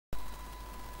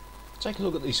Take a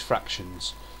look at these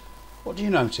fractions. What do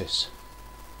you notice?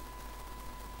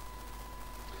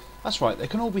 That's right, they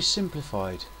can all be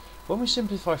simplified. When we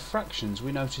simplify fractions,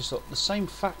 we notice that the same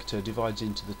factor divides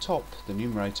into the top, the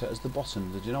numerator, as the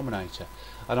bottom, the denominator.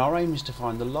 And our aim is to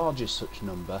find the largest such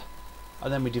number,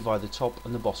 and then we divide the top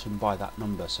and the bottom by that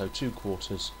number. So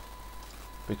 2/4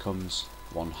 becomes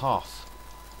 1/2.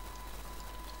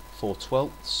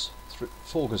 4/12,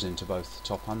 4 goes into both the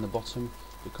top and the bottom,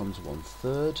 becomes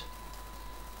 1/3.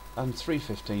 And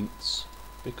 3/15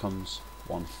 becomes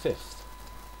 1/5.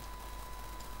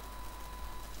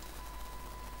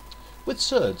 With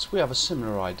surds we have a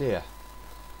similar idea.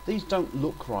 These don't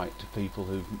look right to people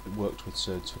who've worked with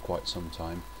surds for quite some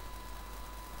time.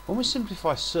 When we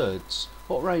simplify surds,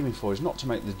 what we're aiming for is not to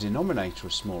make the denominator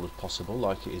as small as possible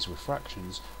like it is with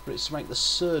fractions, but it's to make the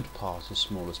surd part as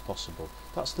small as possible.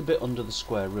 That's the bit under the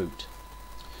square root.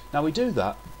 Now we do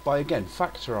that by again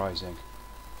factorising.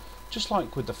 Just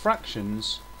like with the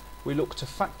fractions, we look to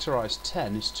factorise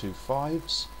 10 is 2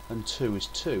 5s and 2 is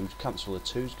 2. To cancel the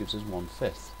 2's gives us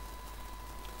 1/5.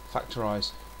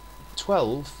 Factorise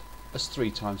 12 as 3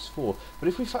 times 4. But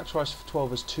if we factorise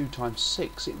 12 as 2 times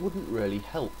 6, it wouldn't really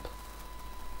help.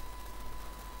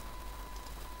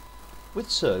 With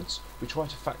surds, we try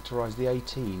to factorise the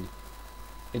 18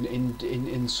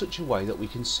 in such a way that we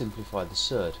can simplify the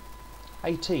surd.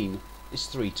 18 is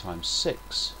 3 times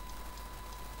 6.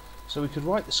 So we could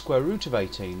write the square root of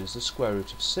 18 as the square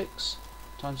root of 6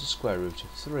 times the square root of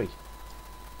 3.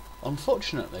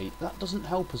 Unfortunately, that doesn't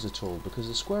help us at all, because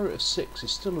the square root of 6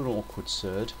 is still an awkward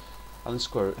surd, and the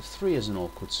square root of 3 is an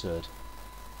awkward surd.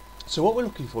 So what we're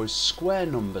looking for is square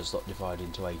numbers that divide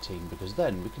into 18, because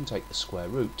then we can take the square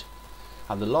root.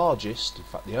 And the largest, in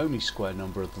fact the only square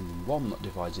number other than 1 that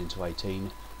divides into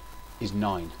 18, is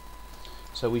 9.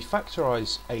 So we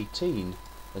factorise 18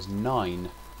 as 9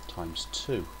 times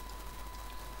 2.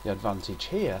 The advantage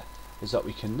here is that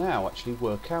we can now actually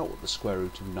work out what the square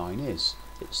root of 9 is.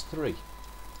 It's 3.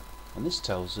 And this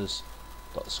tells us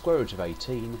that the square root of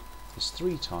 18 is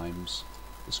 3 times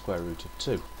the square root of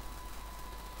 2.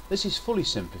 This is fully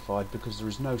simplified because there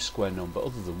is no square number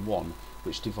other than 1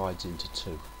 which divides into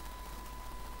 2.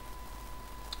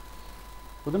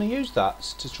 We're going to use that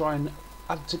to try and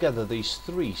add together these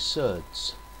 3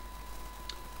 surds.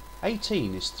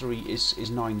 18 is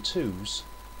 9 2's,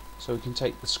 so we can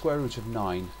take the square root of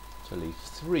 9 to leave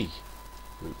 3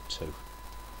 root 2.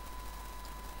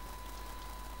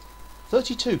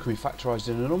 32 can be factorised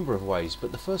in a number of ways,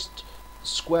 but the first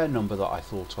square number that I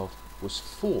thought of was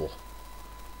 4.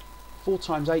 4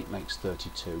 times 8 makes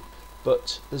 32,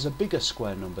 but there's a bigger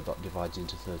square number that divides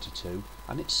into 32,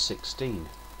 and it's 16.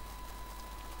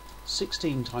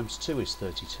 16 times 2 is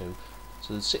 32,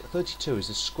 so the 32 is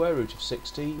the square root of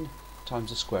 16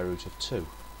 times the square root of 2,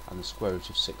 and the square root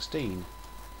of 16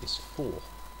 is 4.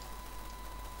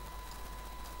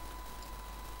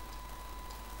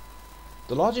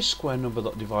 The largest square number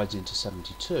that divides into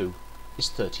 72 is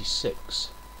 36.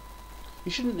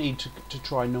 You shouldn't need to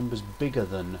try numbers bigger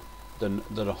than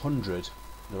 100.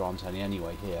 There aren't any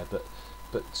anyway here,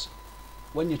 but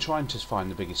when you're trying to find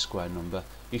the biggest square number,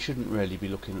 you shouldn't really be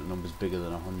looking at numbers bigger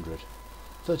than 100.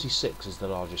 36 is the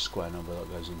largest square number that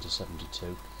goes into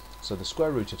 72. So the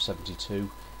square root of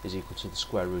 72 is equal to the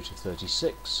square root of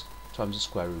 36 times the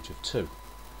square root of 2.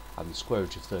 And the square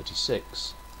root of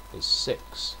 36 is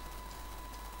 6.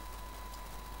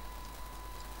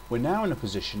 We're now in a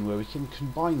position where we can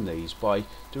combine these by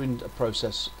doing a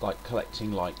process like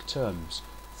collecting like terms.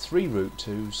 3 root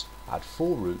 2's, add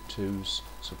 4 root 2's,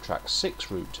 subtract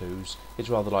 6 root 2's. It's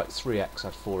rather like 3x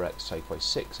add 4x, take away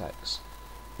 6x.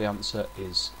 The answer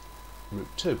is root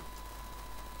 2.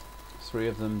 3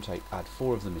 of them, add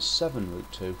 4 of them is 7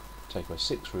 root 2, take away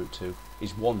 6 root 2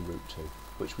 is 1 root 2,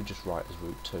 which we just write as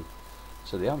root 2.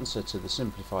 So the answer to the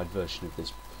simplified version of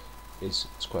this is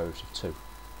square root of 2.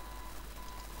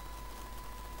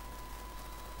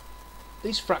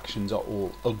 These fractions are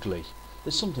all ugly.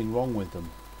 There's something wrong with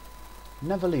them.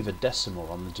 Never leave a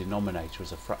decimal on the denominator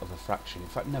as of a fraction. In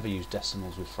fact, never use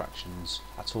decimals with fractions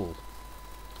at all.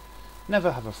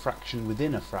 Never have a fraction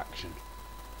within a fraction.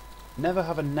 Never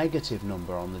have a negative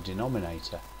number on the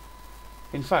denominator.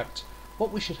 In fact,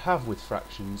 what we should have with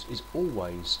fractions is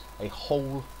always a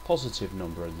whole positive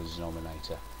number in the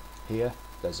denominator. Here,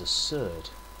 there's a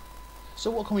surd. So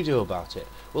what can we do about it?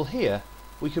 Well, here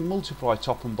we can multiply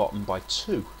top and bottom by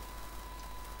 2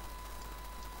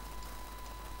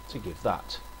 to give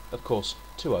that. Of course,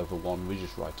 2 over 1 we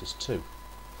just write as 2.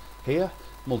 Here,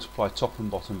 multiply top and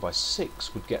bottom by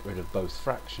 6 would get rid of both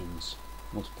fractions.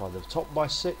 Multiply the top by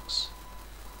 6,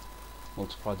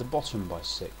 multiply the bottom by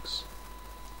 6.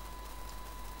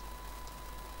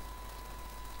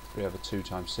 3 over 2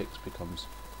 times 6 becomes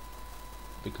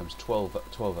 12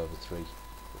 over 3,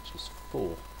 which is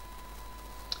 4.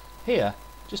 Here,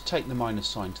 just take the minus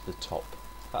sign to the top.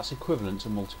 That's equivalent to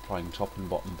multiplying top and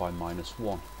bottom by minus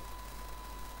 1.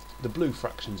 The blue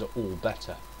fractions are all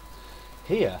better.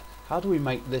 Here, how do we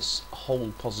make this a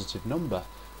whole positive number?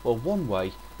 Well, one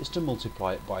way is to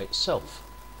multiply it by itself.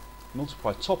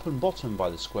 Multiply top and bottom by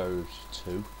the square root of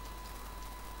 2,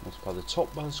 multiply the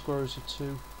top by the square root of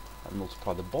 2, and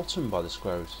multiply the bottom by the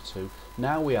square root of 2.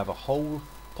 Now we have a whole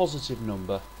positive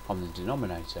number on the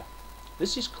denominator.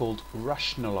 This is called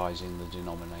rationalising the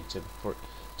denominator, for it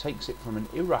takes it from an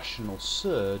irrational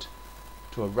surd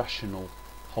to a rational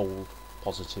whole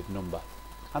positive number,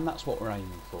 and that's what we're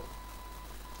aiming for.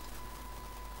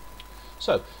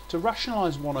 So, to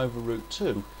rationalise 1 over root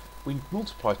 2, we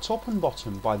multiply top and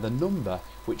bottom by the number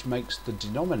which makes the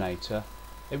denominator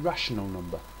a rational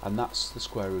number, and that's the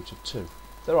square root of 2.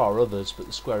 There are others, but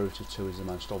the square root of 2 is the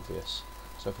most obvious.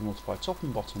 So if we multiply top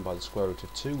and bottom by the square root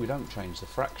of 2, we don't change the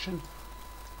fraction,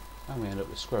 and we end up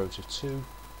with square root of 2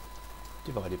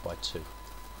 divided by 2.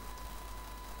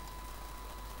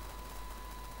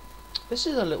 This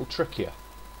is a little trickier.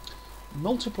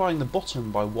 Multiplying the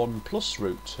bottom by 1 plus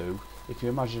root 2, if you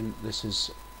imagine this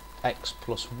is x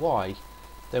plus y,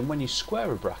 then when you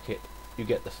square a bracket, you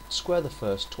get the square the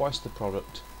first, twice the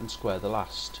product, and square the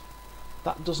last.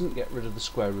 That doesn't get rid of the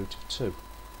square root of 2.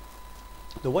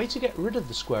 The way to get rid of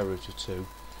the square root of 2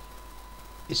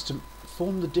 is to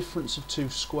form the difference of two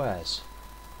squares.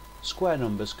 Square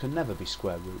numbers can never be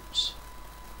square roots.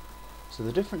 So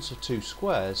the difference of two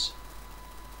squares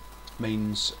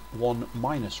means 1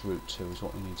 minus root 2 is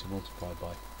what we need to multiply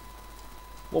by.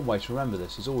 One way to remember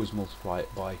this is always multiply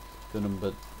it by the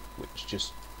number which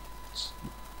just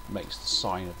makes the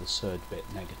sign of the surd bit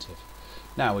negative.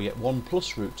 Now we get 1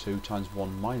 plus root 2 times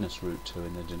 1 minus root 2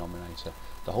 in the denominator.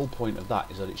 The whole point of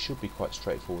that is that it should be quite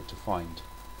straightforward to find.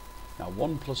 Now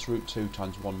 1 plus root 2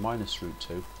 times 1 minus root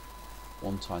 2,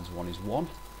 1 times 1 is 1,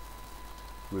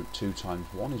 root 2 times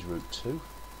 1 is root 2,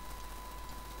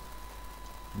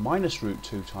 minus root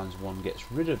 2 times 1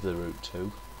 gets rid of the root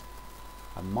 2,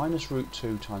 and minus root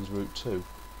 2 times root 2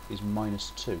 is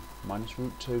minus 2. Minus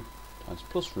root 2 times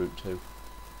plus root 2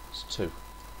 is 2.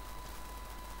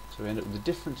 So we end up with the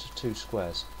difference of two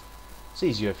squares. It's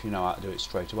easier if you know how to do it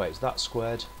straight away. It's that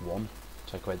squared, 1,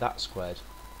 take away that squared,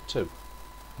 2,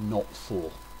 not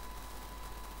 4.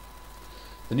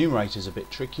 The numerator is a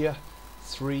bit trickier.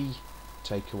 3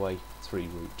 take away 3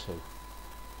 root 2.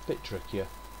 Bit trickier,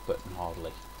 but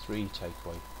hardly. 3 take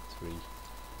away 3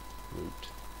 root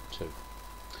 2.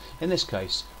 In this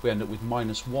case, we end up with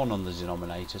minus 1 on the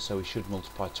denominator, so we should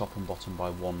multiply top and bottom by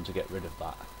 1 to get rid of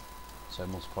that. So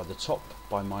multiply the top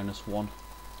by minus 1,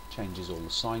 changes all the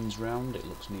signs round, it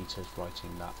looks neater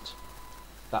writing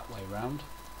that way round.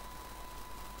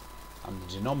 And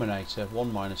the denominator,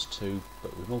 1 minus 2,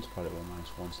 but we've multiplied it by minus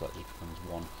 1, so that just becomes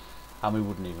 1. And we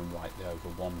wouldn't even write the over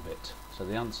 1 bit. So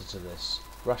the answer to this,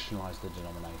 rationalise the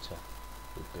denominator,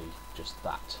 would be just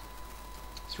that.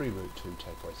 3 root 2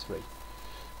 take away 3.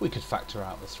 We could factor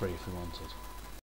out the 3 if we wanted.